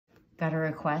got a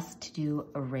request to do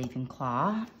a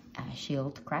Ravenclaw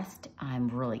shield crest. I'm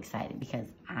really excited because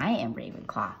I am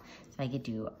Ravenclaw, so I get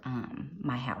to do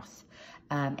my house.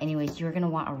 Anyways, you're gonna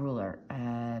want a ruler.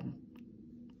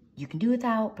 You can do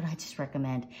without, but I just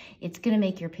recommend. It's gonna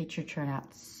make your picture turn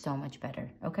out so much better,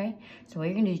 okay? So what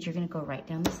you're gonna do is you're gonna go right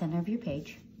down the center of your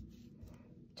page.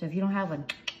 So if you don't have one,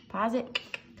 pause it,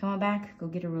 come on back, go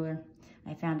get a ruler.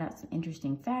 I found out some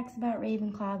interesting facts about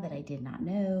Ravenclaw that I did not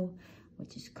know,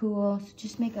 which is cool. So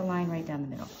just make a line right down the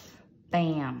middle.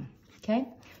 Bam, okay?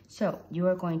 So you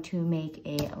are going to make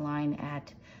a line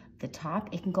at the top.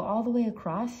 It can go all the way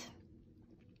across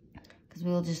because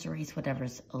we will just erase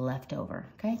whatever's left over,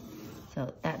 okay?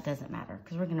 So that doesn't matter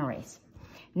because we're gonna erase.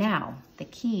 Now, the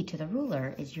key to the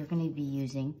ruler is you're gonna be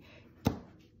using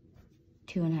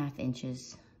 2.5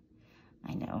 inches.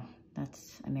 I know,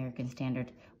 that's American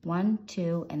standard. 1,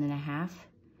 2, and then a half.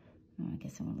 Oh, I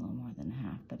guess I want a little more than a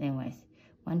half, but anyways,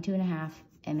 1, 2.5,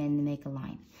 and then make a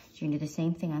line. So you're gonna do the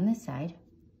same thing on this side.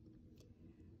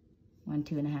 1,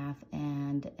 2.5,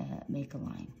 and make a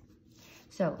line.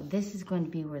 So this is going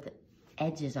to be where the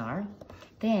edges are.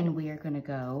 Then we are gonna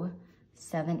go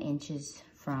 7 inches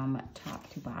from top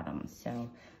to bottom. So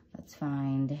let's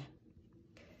find,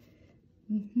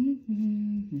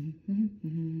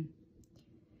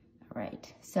 all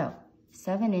right, so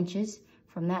 7 inches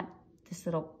from this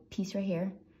little piece right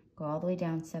here, go all the way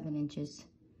down 7 inches,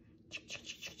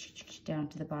 down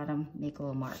to the bottom, make a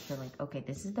little mark. So like, okay,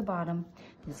 this is the bottom,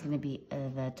 this is gonna be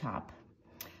the top.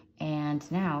 And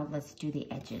now let's do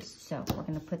the edges. So we're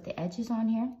gonna put the edges on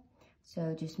here.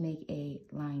 So just make a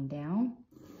line down.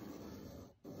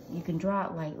 You can draw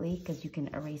it lightly because you can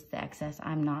erase the excess.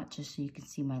 I'm not, just so you can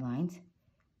see my lines.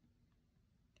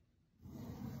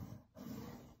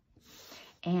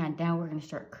 And now we're gonna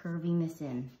start curving this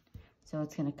in. So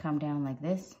it's gonna come down like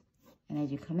this. And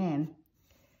as you come in,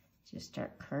 just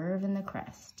start curving the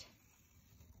crest.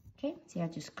 Okay, see how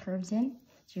it just curves in?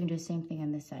 So you're gonna do the same thing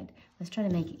on this side. Let's try to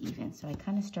make it even. So I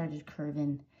kind of started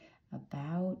curving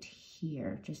about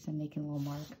here, just to make a little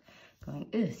mark going,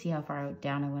 ooh, see how far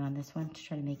down I went on this one to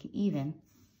try to make it even.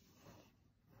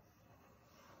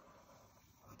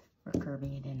 We're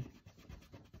curving it in.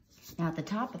 Now at the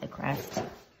top of the crest,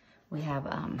 we have,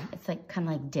 it's like kind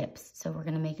of like dips. So we're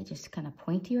gonna make it just kind of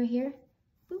pointy right here.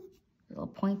 Boop, a little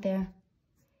point there.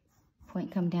 Point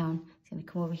come down, it's gonna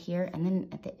come over here. And then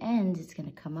at the end, it's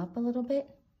gonna come up a little bit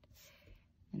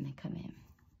and then come in.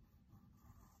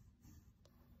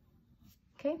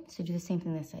 Okay, so do the same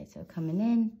thing this side. So coming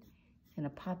in, it's gonna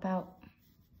pop out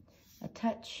a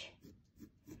touch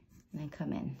and then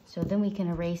come in. So then we can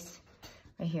erase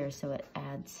right here so it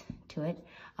adds to it.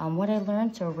 What I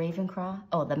learned, so Ravenclaw,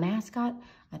 oh, the mascot,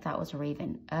 I thought was a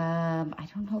raven. I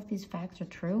don't know if these facts are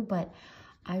true, but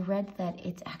I read that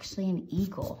it's actually an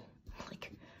eagle.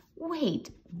 Like,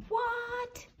 wait,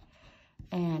 what?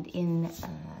 And in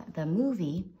the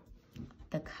movie,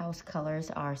 the house colors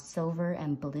are silver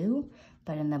and blue,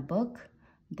 but in the book,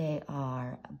 they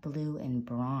are blue and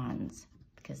bronze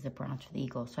because the bronze for the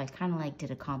eagle. So I kind of like did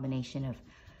a combination of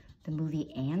the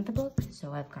movie and the book.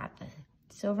 So I've got the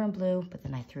silver and blue, but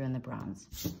then I threw in the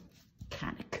bronze.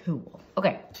 Kind of cool.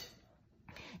 Okay,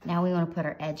 now we want to put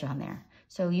our edge on there.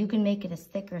 So you can make it as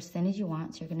thick or as thin as you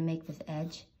want. So you're gonna make this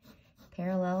edge,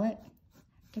 parallel it,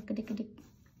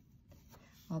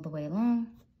 all the way along.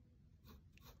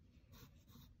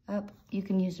 Up, you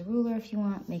can use a ruler if you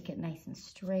want, make it nice and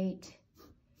straight.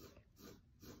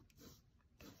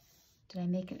 Did I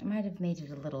make it? I might have made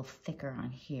it a little thicker on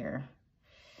here.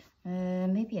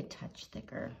 Maybe a touch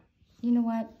thicker. You know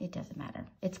what? It doesn't matter.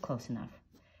 It's close enough.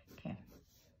 Okay.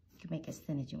 You can make it as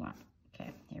thin as you want.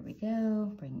 Okay, here we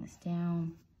go. Bring this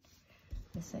down.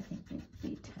 This, I think, needs to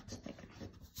be a touch thicker.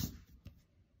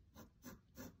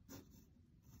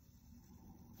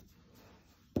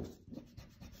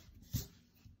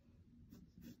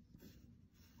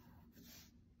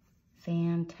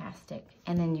 Fantastic.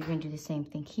 And then you're going to do the same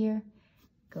thing here.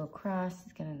 Go across.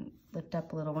 It's going to lift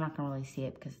up a little. We're not going to really see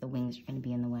it because the wings are going to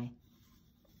be in the way.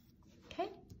 Okay.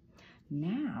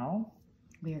 Now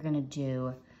we are going to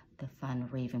do the fun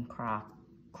Ravenclaw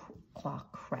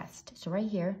crest. So right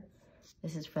here,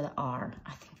 this is for the R.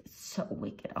 I think it's so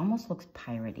wicked. Almost looks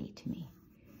piratey to me.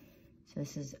 So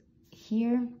this is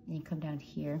here, and you come down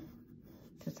here.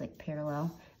 So it's like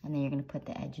parallel, and then you're going to put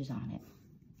the edges on it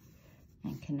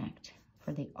and connect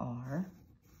for the R.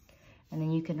 And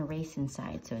then you can erase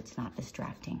inside so it's not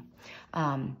distracting.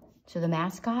 So the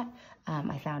mascot,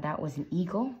 I found out was an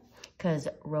eagle because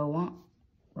Rowena,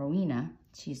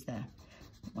 she's the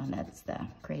one that's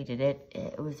created it.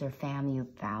 It was their family who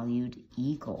valued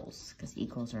eagles because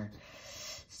eagles are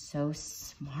So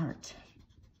smart.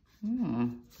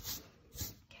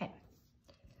 Okay.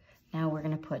 Now we're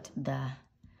gonna put the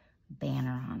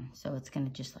banner on. So it's gonna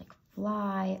just like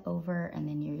fly over, and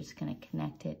then you're just gonna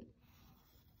connect it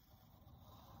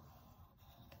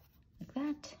like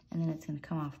that. And then it's gonna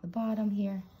come off the bottom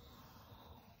here.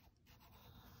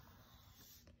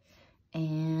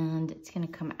 And it's gonna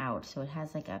come out. So it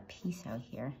has like a piece out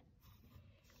here.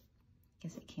 I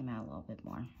guess it came out a little bit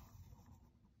more.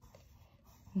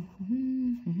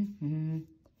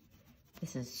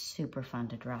 This is super fun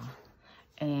to draw.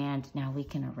 And now we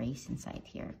can erase inside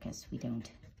here because we don't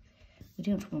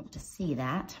want to see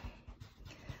that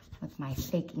with my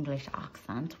fake English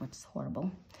accent, which is horrible.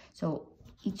 So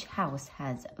each house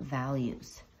has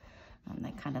values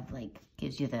that kind of like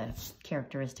gives you the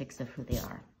characteristics of who they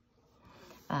are.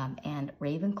 And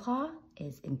Ravenclaw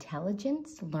is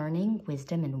intelligence, learning,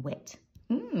 wisdom, and wit.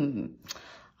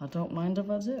 I don't mind if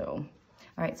I do.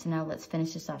 All right, so now let's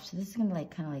finish this off. So this is gonna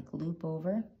like kind of like loop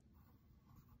over.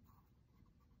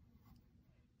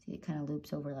 See, it kind of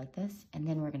loops over like this. And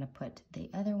then we're gonna put the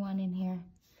other one in here.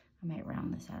 I might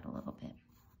round this out a little bit.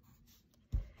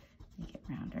 Make it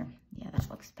rounder. Yeah, that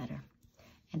looks better.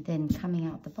 And then coming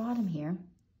out the bottom here,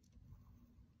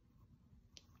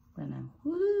 we're gonna,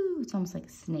 woo, it's almost like a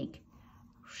snake.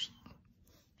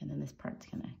 And then this part's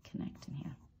gonna connect in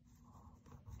here.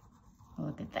 Oh,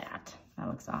 look at that. That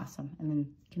looks awesome. And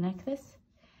then connect this,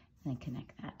 and then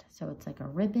connect that. So it's like a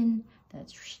ribbon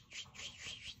that's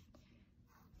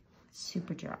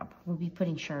super job. We'll be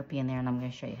putting Sharpie in there, and I'm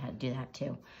gonna show you how to do that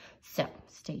too. So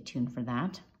stay tuned for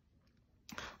that.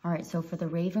 All right, so for the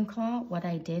Ravenclaw, what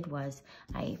I did was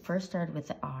I first started with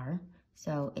the R.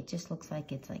 So it just looks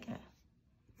like it's like a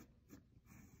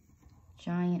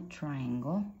giant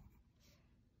triangle.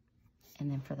 And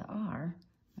then for the R,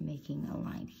 I'm making a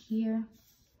line here,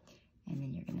 and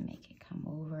then you're gonna make it come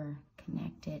over,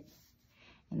 connect it,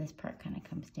 and this part kind of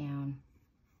comes down.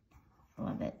 I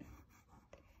love it.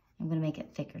 I'm gonna make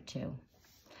it thicker too.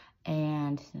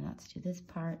 And then let's do this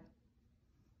part,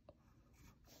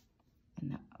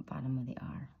 and the bottom of the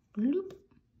R. Bloop.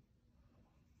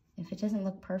 If it doesn't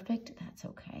look perfect, that's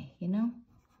okay, you know?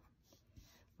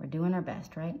 We're doing our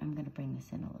best, right? I'm gonna bring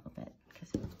this in a little bit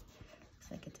because it looks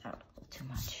like it's out a little too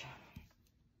much.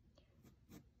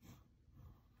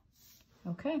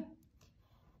 Okay,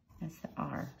 that's the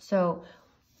R. So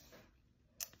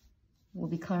we'll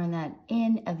be coloring that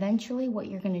in. Eventually what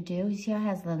you're gonna do, you see how it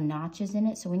has the notches in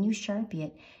it? So when you Sharpie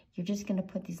it, you're just gonna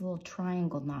put these little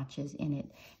triangle notches in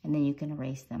it, and then you can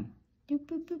erase them. Doop,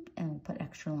 boop, boop, and we'll put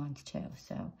extra lines too,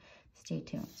 so stay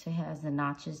tuned. So it has the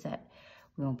notches that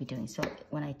we won't be doing. So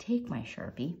when I take my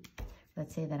Sharpie,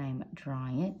 let's say that I'm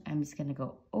drawing it, I'm just gonna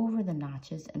go over the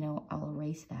notches, and I'll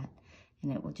erase that,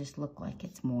 and it will just look like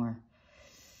it's more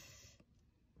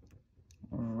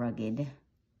rugged.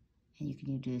 And you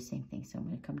can do the same thing. So I'm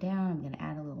gonna come down, I'm gonna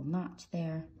add a little notch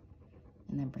there,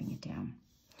 and then bring it down.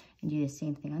 And do the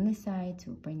same thing on this side.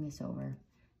 So we'll bring this over,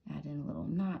 add in a little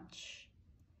notch.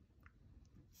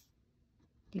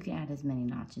 You can add as many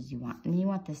notches as you want. And you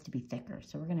want this to be thicker,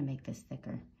 so we're gonna make this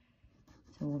thicker.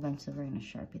 So eventually we're gonna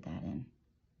Sharpie that in.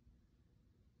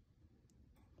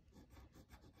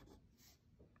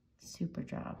 Super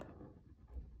job.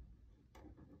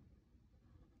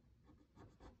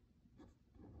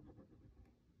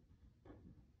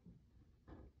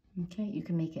 Okay, you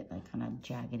can make it like kind of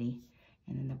jaggedy,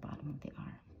 and then the bottom of the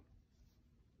R.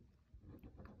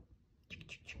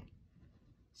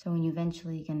 So when you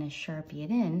eventually gonna Sharpie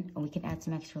it in, and we can add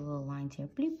some extra little lines here.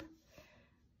 Bloop,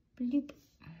 bloop.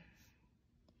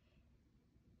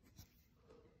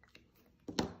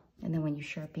 And then when you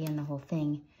Sharpie in the whole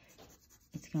thing,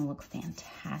 it's gonna look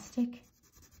fantastic.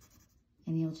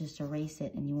 And you'll just erase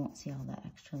it, and you won't see all that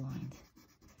extra lines.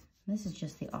 And this is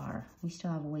just the R. We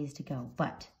still have a ways to go,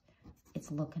 but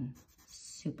it's looking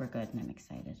super good, and I'm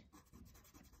excited.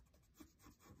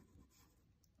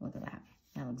 Look at that.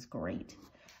 That looks great.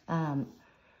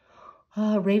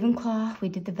 Ravenclaw, we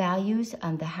did the values.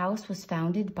 The house was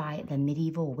founded by the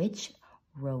medieval witch,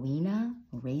 Rowena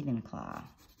Ravenclaw.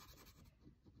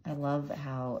 I love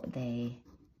how they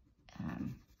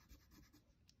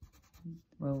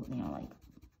wrote, you know, like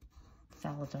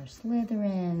Salazar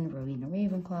Slytherin, Rowena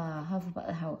Ravenclaw,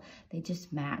 Hufflepuff, how they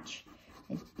just match.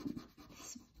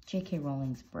 J.K.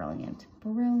 Rowling's brilliant.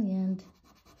 Brilliant.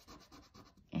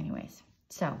 Anyways,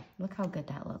 so look how good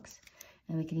that looks.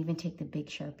 And we can even take the big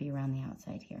Sharpie around the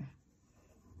outside here.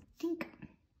 Dink.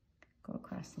 Go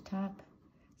across the top.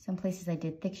 Some places I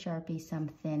did thick Sharpie, some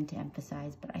thin to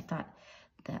emphasize, but I thought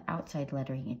the outside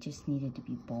lettering, it just needed to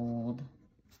be bold.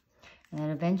 And then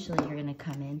eventually you're gonna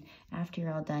come in, after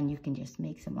you're all done, you can just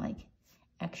make some like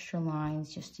extra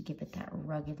lines just to give it that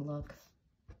rugged look.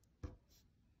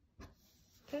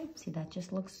 Okay, see, that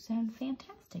just looks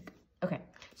fantastic. Okay,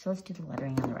 so let's do the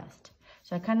lettering on the rest.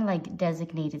 So I kind of like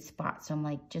designated spots. So I'm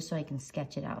like, just so I can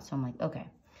sketch it out. So I'm like, okay,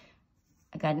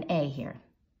 I got an A here.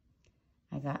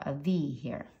 I got a V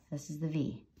here. This is the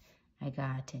V. I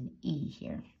got an E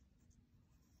here.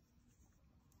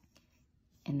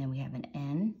 And then we have an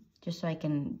N, just so I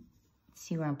can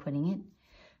see where I'm putting it.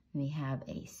 We have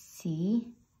a C,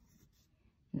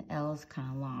 and the L is kind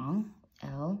of long.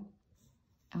 L,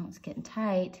 oh, it's getting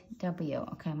tight. W,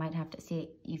 okay, I might have to see,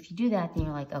 if you do that, then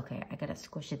you're like, okay, I gotta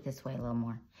squish it this way a little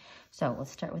more. So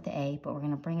let's start with the A, but we're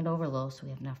gonna bring it over a little so we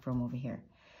have enough room over here.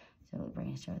 So we're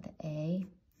gonna start with the A.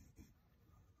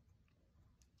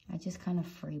 I just kind of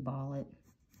free ball it.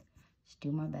 Just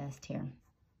do my best here.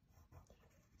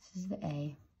 This is the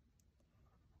A.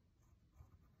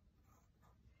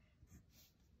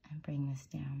 And bring this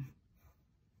down.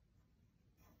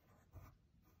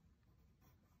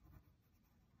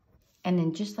 And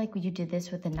then just like when you did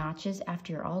this with the notches,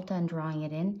 after you're all done drawing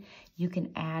it in, you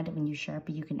can add, when you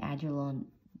Sharpie, you can add your little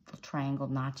triangle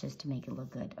notches to make it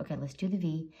look good. Okay, let's do the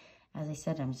V. As I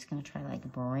said, I'm just gonna try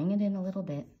like bring it in a little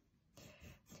bit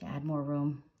to add more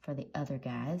room for the other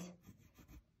guys.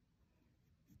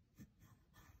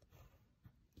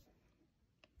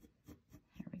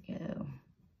 There we go.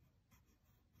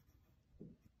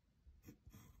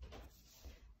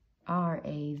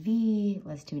 R-A-V,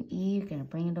 let's do an E. You're gonna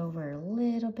bring it over a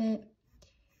little bit.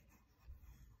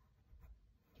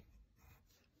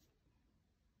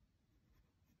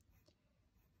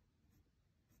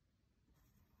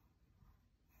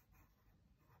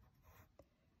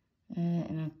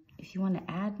 And if you want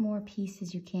to add more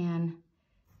pieces, you can.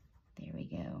 There we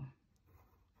go.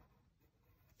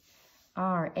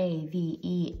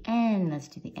 R-A-V-E-N, let's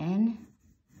do the N.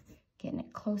 Getting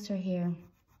it closer here.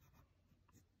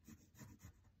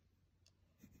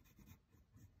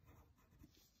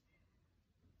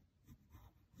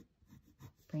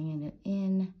 Bringing it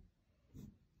in.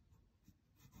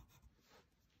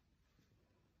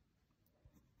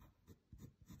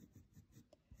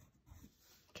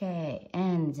 Okay,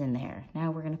 N's in there.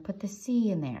 Now we're gonna put the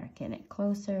C in there. Getting it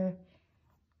closer.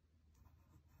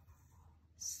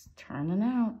 It's turning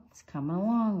out. It's coming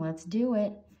along. Let's do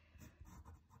it.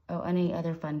 Oh, any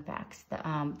other fun facts?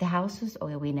 The house was, oh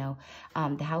yeah, we know.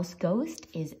 The house ghost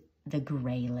is the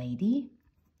gray lady.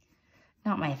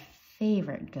 Not my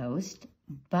favorite ghost,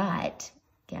 but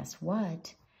guess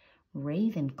what?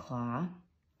 Ravenclaw.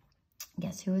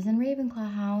 Guess who was in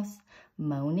Ravenclaw house?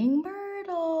 Moaning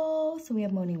Myrtle. So we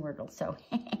have Moaning Myrtle. So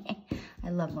I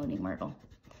love Moaning Myrtle.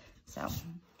 So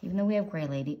even though we have Gray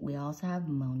Lady, we also have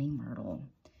Moaning Myrtle.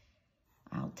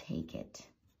 I'll take it.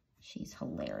 She's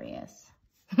hilarious.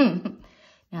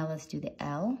 Now let's do the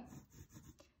L.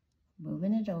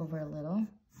 Moving it over a little.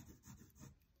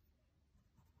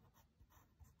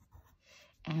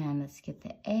 And let's get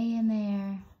the A in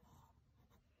there.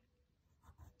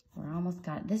 We're almost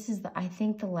got it. This is I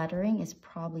think the lettering is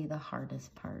probably the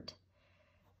hardest part.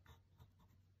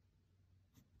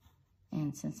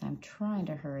 And since I'm trying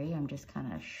to hurry, I'm just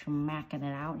kind of smacking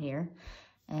it out here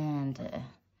and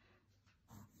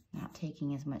not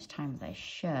taking as much time as I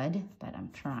should, but I'm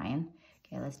trying.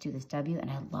 Okay, let's do this W, and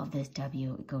I love this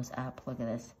W. It goes up. Look at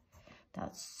this.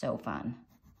 That's so fun.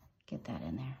 Get that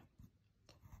in there.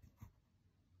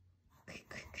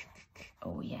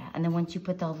 Oh, yeah. And then once you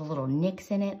put all the little nicks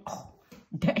in it, oh,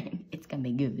 dang, it's going to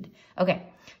be good. Okay,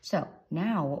 so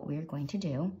now what we're going to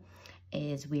do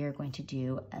is we are going to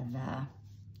do now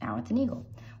it's an eagle.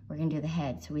 We're going to do the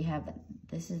head. So we have,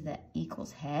 this is the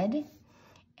eagle's head,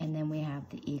 and then we have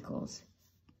the eagle's.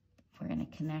 We're going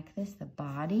to connect this, the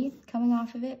body coming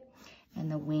off of it,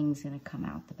 and the wings going to come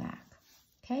out the back.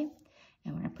 Okay?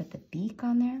 And we're going to put the beak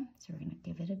on there. So we're going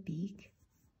to give it a beak.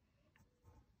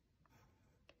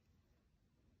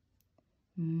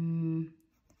 Bring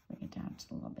it down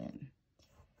just a little bit.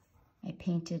 I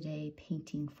painted a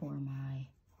painting for my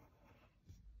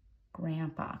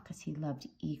grandpa because he loved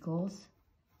eagles.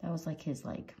 That was like his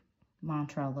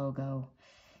mantra logo,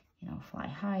 you know, fly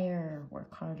higher,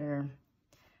 work harder.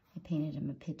 I painted him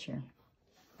a picture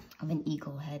of an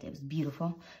eagle head. It was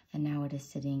beautiful, and now it is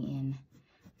sitting in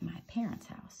my parents'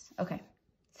 house. Okay,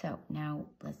 so now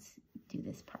let's do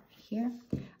this part here.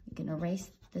 We can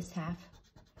erase this half,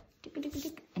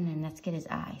 and then let's get his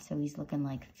eye. So he's looking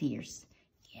like fierce.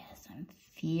 Yes, I'm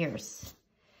fierce.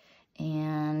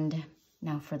 And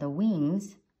now for the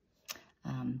wings,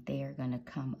 they are gonna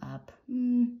come up.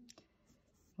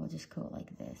 we'll just go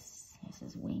like this. This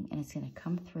is wing, and it's gonna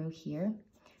come through here.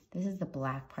 This is the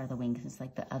black part of the wing, because it's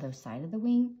like the other side of the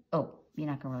wing. Oh, you're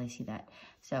not gonna really see that.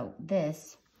 So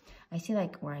this, I see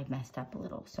like where I messed up a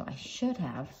little. So I should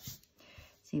have,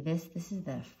 see this is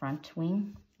the front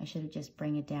wing. I should have just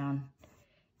bring it down.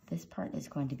 This part is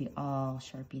going to be all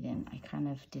Sharpied in. I kind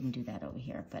of didn't do that over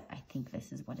here, but I think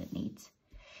this is what it needs.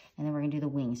 And then we're gonna do the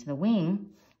wing. So the wing,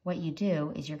 what you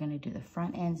do is you're gonna do the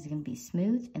front end is gonna be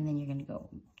smooth, and then you're gonna go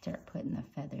start putting the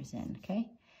feathers in, okay?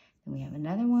 Then we have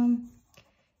another one,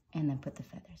 and then put the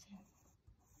feathers in.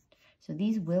 So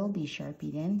these will be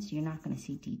Sharpied in, so you're not gonna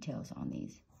see details on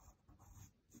these.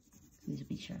 These will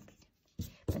be Sharpied.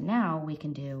 But now we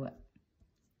can do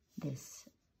this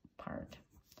part.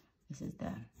 This is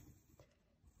the,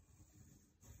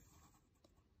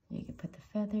 you can put the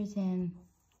feathers in.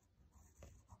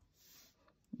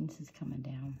 This is coming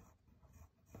down.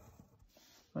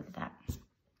 Look at that.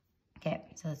 Okay,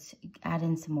 so let's add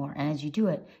in some more. And as you do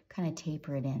it, kind of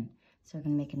taper it in. So we're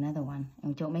gonna make another one.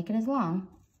 And don't make it as long.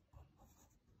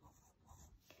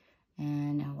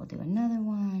 And now we'll do another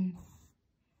one,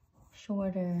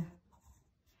 shorter.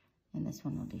 And this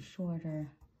one will do shorter.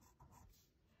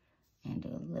 And do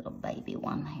a little baby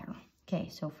one here. Okay,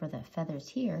 so for the feathers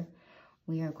here,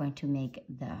 we are going to make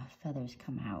the feathers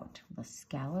come out. The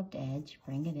scalloped edge,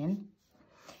 bring it in.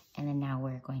 And then now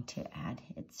we're going to add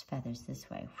its feathers this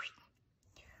way.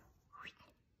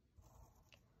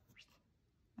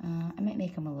 I might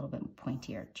make them a little bit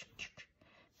pointier.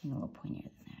 Make a little pointier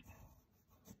than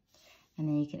that. And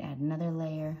then you could add another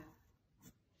layer.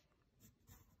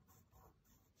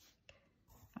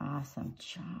 Awesome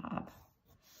job.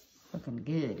 Looking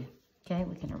good. Okay,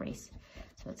 we can erase.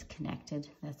 So it's connected.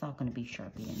 That's all going to be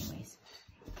Sharpie anyways.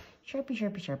 Sharpie,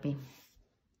 Sharpie, Sharpie.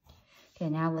 Okay,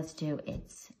 now let's do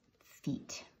its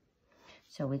feet.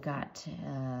 So we got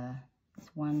this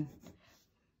one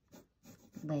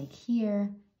leg here,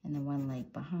 and then one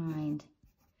leg behind.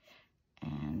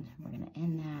 And we're going to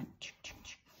end that.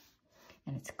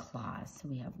 And it's claws. So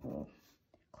we have a little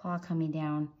claw coming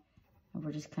down. And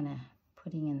we're just kind of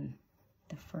putting in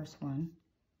the first one.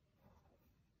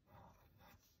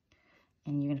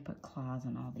 And you're gonna put claws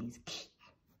on all these.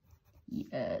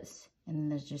 Yes. And then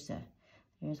there's just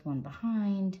there's one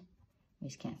behind. We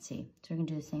just can't see. So we're gonna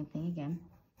do the same thing again.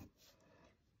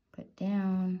 Put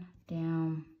down,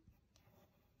 down.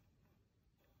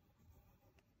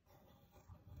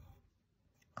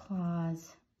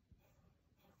 Claws,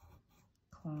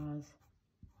 claws.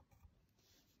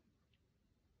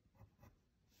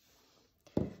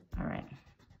 All right.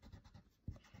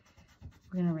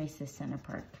 We're gonna erase this center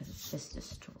part because it's just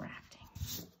distracting.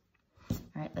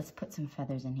 All right, let's put some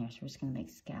feathers in here. So we're just gonna make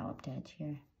scalloped edge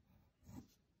here.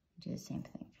 Do the same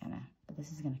thing, kinda, but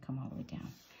this is gonna come all the way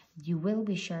down. You will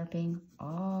be sharpening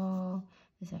all,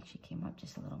 this actually came up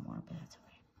just a little more, but that's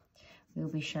okay. We'll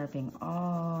be sharpening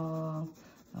all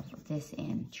of this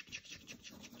in.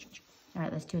 All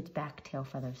right, let's do its back tail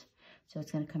feathers. So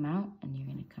it's gonna come out and you're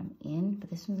gonna come in, but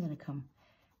this one's gonna come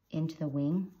into the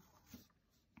wing.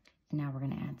 And now we're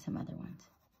gonna add some other ones.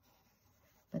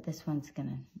 But this one's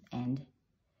gonna end.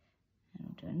 And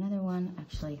we'll do another one.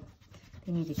 Actually,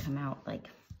 they need to come out like,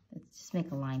 let's just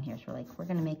make a line here. So we're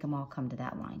gonna make them all come to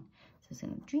that line. So it's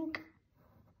gonna drink,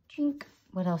 drink.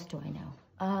 What else do I know?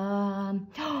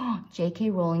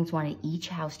 J.K. Rowling's wanted each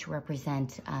house to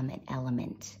represent an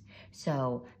element.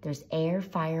 So there's air,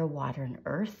 fire, water, and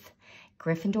earth.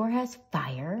 Gryffindor has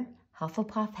fire.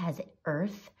 Hufflepuff has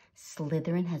earth.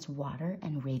 Slytherin has water,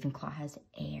 and Ravenclaw has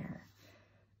air.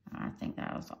 I think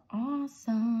that was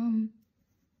awesome.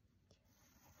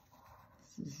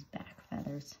 This is back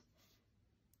feathers.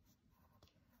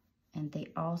 And they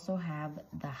also have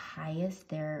the highest,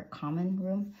 their common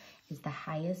room is the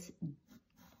highest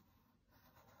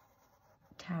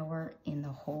tower in the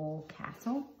whole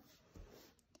castle.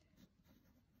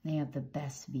 They have the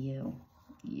best view.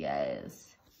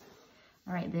 Yes.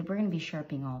 All right, we're gonna be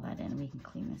sharpening all that in. We can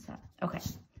clean this up. Okay,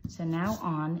 so now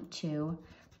on to,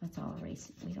 let's all erase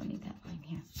it. We don't need that line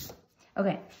here.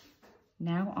 Okay,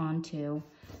 now on to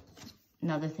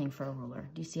another thing for a ruler.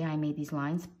 Do you see how I made these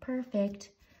lines? Perfect.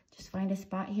 Just find a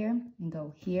spot here and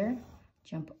go here,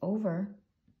 jump over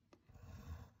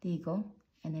the eagle,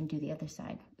 and then do the other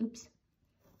side. Oops,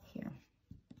 here.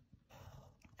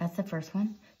 That's the first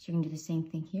one. So you're gonna do the same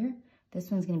thing here.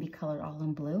 This one's gonna be colored all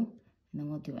in blue. And then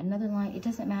we'll do another line. It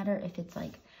doesn't matter if it's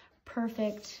like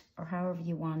perfect or however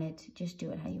you want it. Just do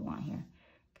it how you want here.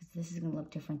 Because this is going to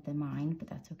look different than mine, but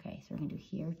that's okay. So we're going to do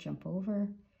here, jump over.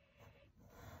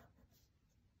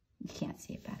 You can't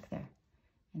see it back there.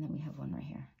 And then we have one right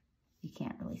here. You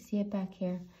can't really see it back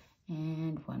here.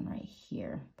 and one right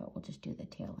here, but we'll just do the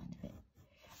tail end of it.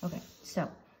 Okay, so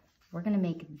we're gonna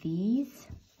make these.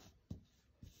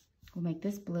 We'll make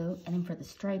this blue, and then for the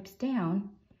stripes down,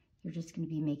 you're just gonna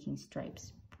be making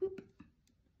stripes. Boop.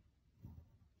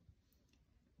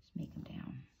 Just make them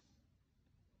down.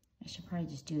 I should probably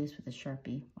just do this with a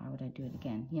Sharpie. Why would I do it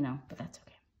again? You know, but that's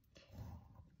okay.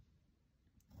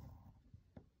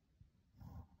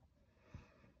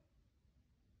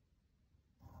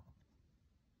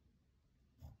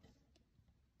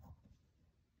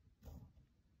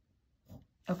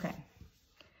 Okay,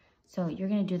 so you're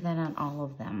gonna do that on all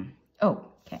of them. Oh,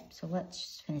 okay, so let's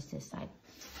just finish this side.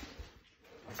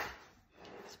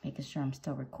 Just making sure I'm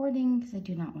still recording because I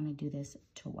do not want to do this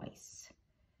twice.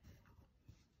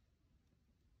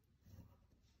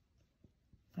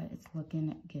 But it's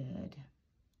looking good.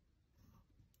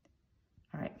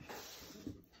 All right,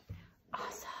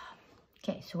 awesome.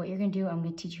 Okay, so what you're gonna do, I'm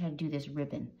gonna teach you how to do this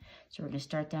ribbon. So we're gonna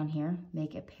start down here,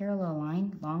 make a parallel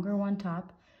line, longer one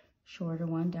top, shorter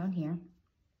one down here.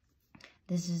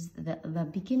 This is the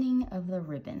beginning of the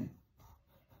ribbon.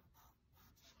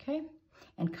 Okay,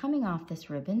 and coming off this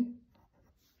ribbon,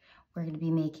 we're going to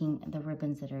be making the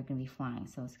ribbons that are going to be flying.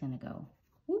 So it's going to go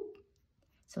whoop.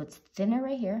 So it's thinner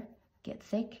right here, get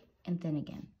thick and thin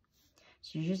again.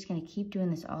 So you're just going to keep doing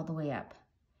this all the way up.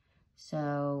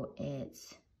 So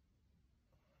it's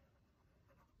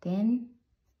thin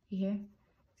here,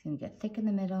 it's going to get thick in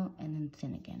the middle and then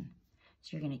thin again.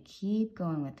 So you're going to keep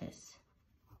going with this.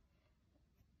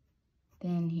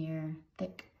 Thin here,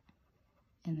 thick,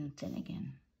 and then thin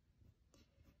again.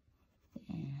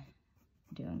 Yeah,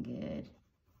 doing good.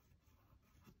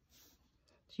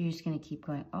 So you're just going to keep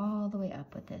going all the way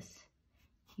up with this.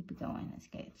 Keep it going. Let's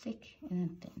get thick and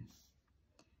then thin.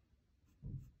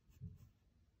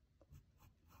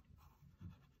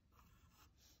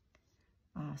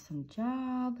 Awesome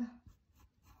job.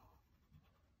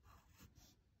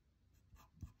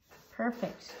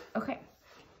 Perfect. Okay.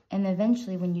 And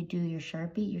eventually when you do your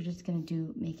Sharpie, you're just going to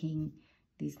do making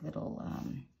these little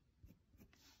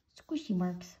squishy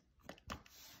marks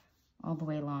all the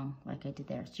way along like I did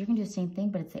there. So you're going to do the same thing,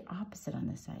 but it's the opposite on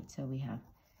this side. So we have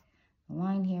a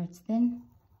line here. It's thin,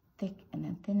 thick, and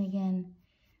then thin again.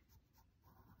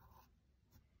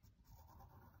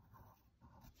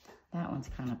 That one's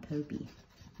kind of poopy.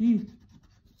 They're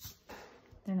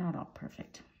not all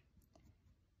perfect.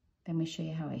 Let me show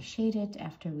you how I shade it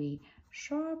after we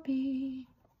Sharpie.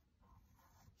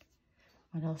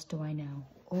 What else do I know?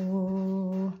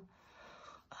 Oh,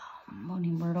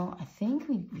 Moaning Myrtle. I think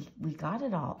we got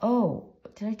it all. Oh,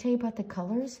 did I tell you about the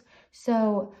colors?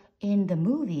 So in the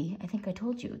movie, I think I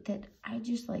told you that I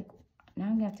just like, now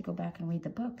I'm gonna have to go back and read the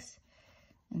books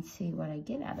and see what I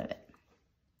get out of it.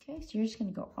 Okay, so you're just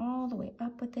gonna go all the way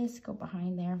up with this, go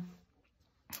behind there.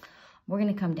 We're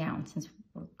gonna come down since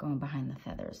we're going behind the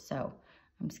feathers. So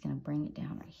I'm just gonna bring it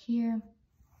down right here.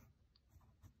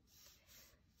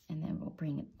 And then we'll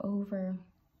bring it over.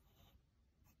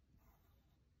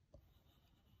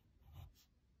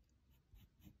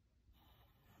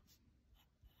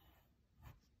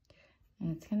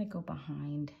 And it's gonna go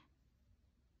behind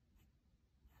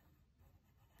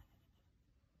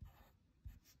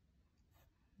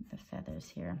the feathers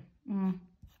here.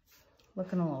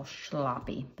 Looking a little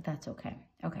sloppy, but that's okay.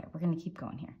 Okay, we're gonna keep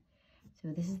going here. So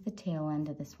this is the tail end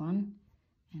of this one.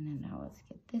 And then now let's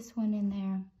get this one in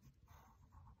there.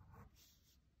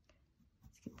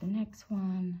 Let's get the next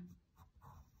one.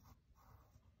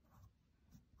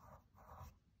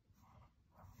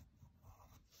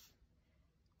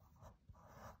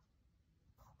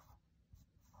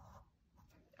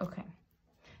 Okay,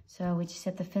 so we just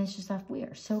have to finish this off. We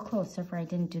are so close, so far I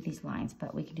didn't do these lines,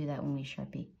 but we can do that when we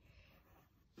Sharpie.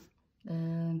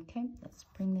 Okay, let's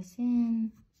bring this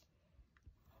in.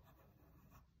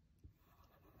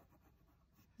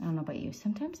 I don't know about you.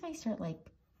 Sometimes I start like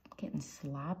getting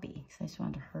sloppy because I just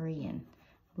want to hurry and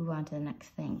move on to the next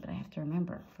thing. But I have to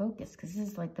remember, focus, because this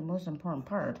is like the most important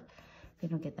part. We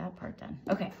don't get that part done.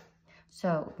 Okay,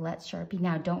 so let's Sharpie.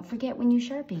 Now, don't forget when you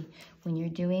Sharpie, when you're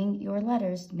doing your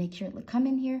letters, make sure, come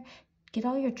in here, get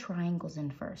all your triangles in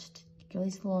first. Get all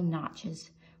these little notches.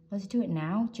 Let's do it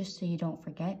now, just so you don't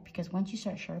forget, because once you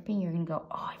start Sharpieing, you're gonna go,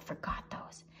 oh, I forgot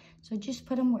those. So just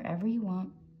put them wherever you want.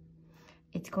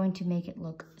 It's going to make it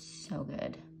look so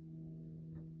good.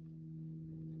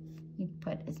 You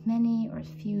put as many or as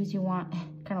few as you want. It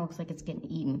kind of looks like it's getting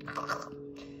eaten.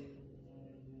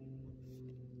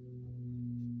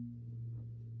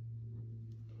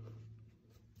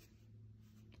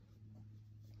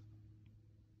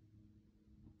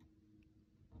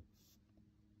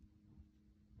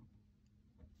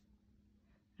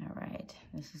 All right,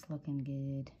 This is looking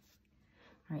good.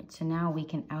 All right, so now we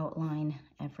can outline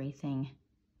everything.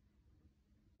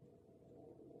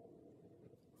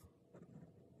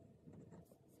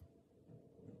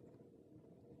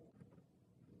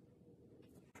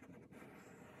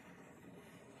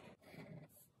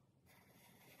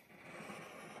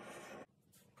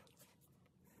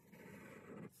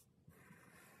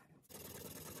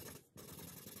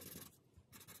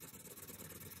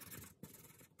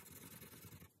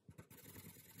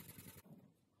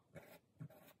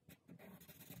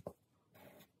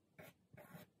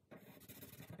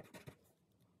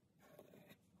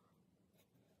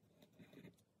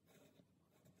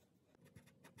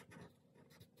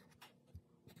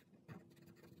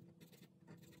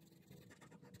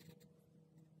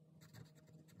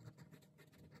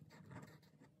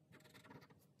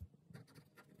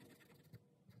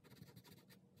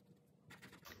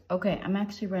 Okay, I'm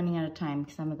actually running out of time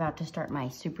because I'm about to start my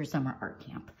super summer art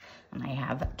camp. And I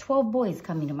have 12 boys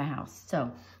coming to my house. So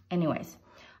anyways,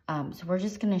 so we're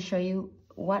just gonna show you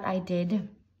what I did.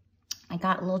 I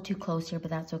got a little too close here, but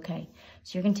that's okay.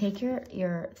 So you're gonna take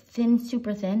your thin,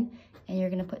 super thin, and you're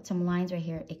gonna put some lines right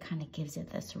here. It kind of gives it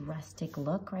this rustic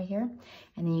look right here.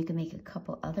 And then you can make a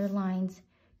couple other lines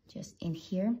just in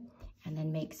here, and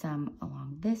then make some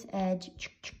along this edge,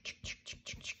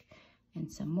 and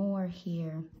some more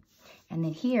here. And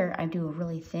then here, I do a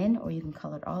really thin, or you can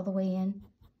color it all the way in,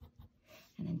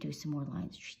 and then do some more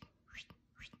lines.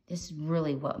 This is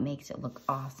really what makes it look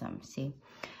awesome, see?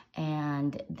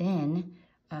 And then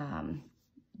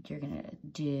you're gonna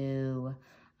do,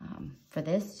 for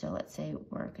this, so let's say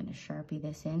we're gonna Sharpie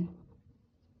this in.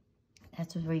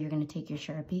 That's where you're gonna take your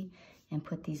Sharpie and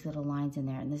put these little lines in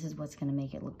there. And this is what's gonna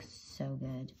make it look so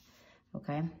good,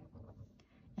 okay?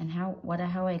 And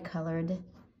how I colored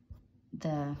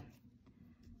the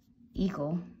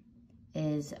eagle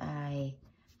is I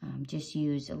just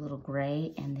used a little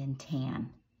gray and then tan.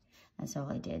 That's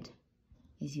all I did,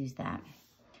 is use that.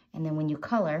 And then when you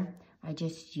color, I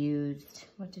just used,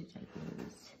 what did I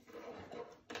use?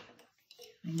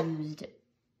 I used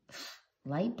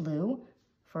light blue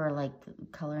for like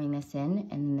coloring this in,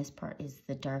 and then this part is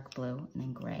the dark blue and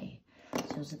then gray.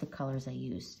 So those are the colors I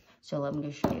used. So let me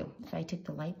just show you. So I took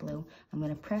the light blue, I'm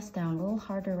gonna press down a little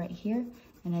harder right here,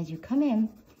 and as you come in,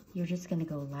 you're just gonna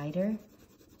go lighter,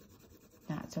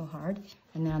 not so hard.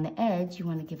 And then on the edge, you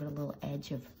wanna give it a little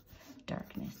edge of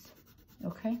darkness,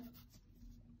 okay?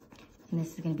 And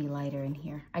this is gonna be lighter in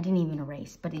here. I didn't even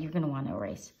erase, but you're gonna wanna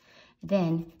erase.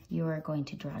 Then you are going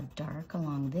to draw dark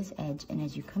along this edge, and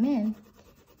as you come in,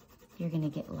 you're gonna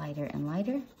get lighter and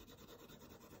lighter.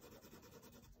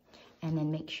 And then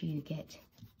make sure you get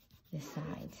this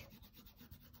side,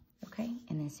 okay?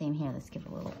 And then same here, let's give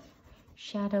a little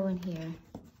shadow in here.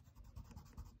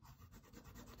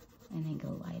 And then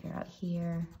go lighter out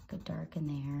here, go dark in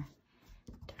there,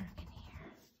 dark in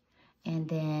here. And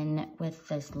then with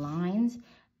this lines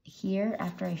here,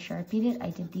 after I Sharpied it,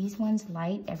 I did these ones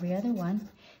light, every other one.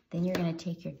 Then you're gonna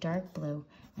take your dark blue,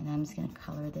 and I'm just gonna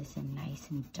color this in nice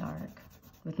and dark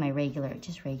with my regular,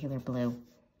 just regular blue.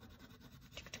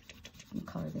 And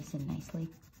color this in nicely.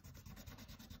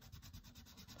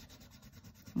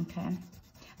 Okay,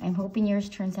 I'm hoping yours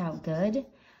turns out good.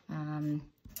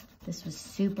 This was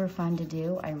super fun to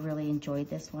do. I really enjoyed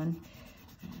this one.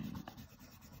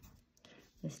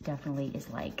 This definitely is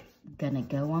like gonna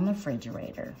go on the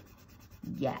refrigerator.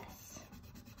 Yes.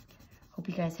 Hope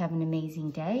you guys have an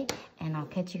amazing day, and I'll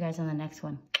catch you guys on the next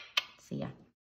one. See ya.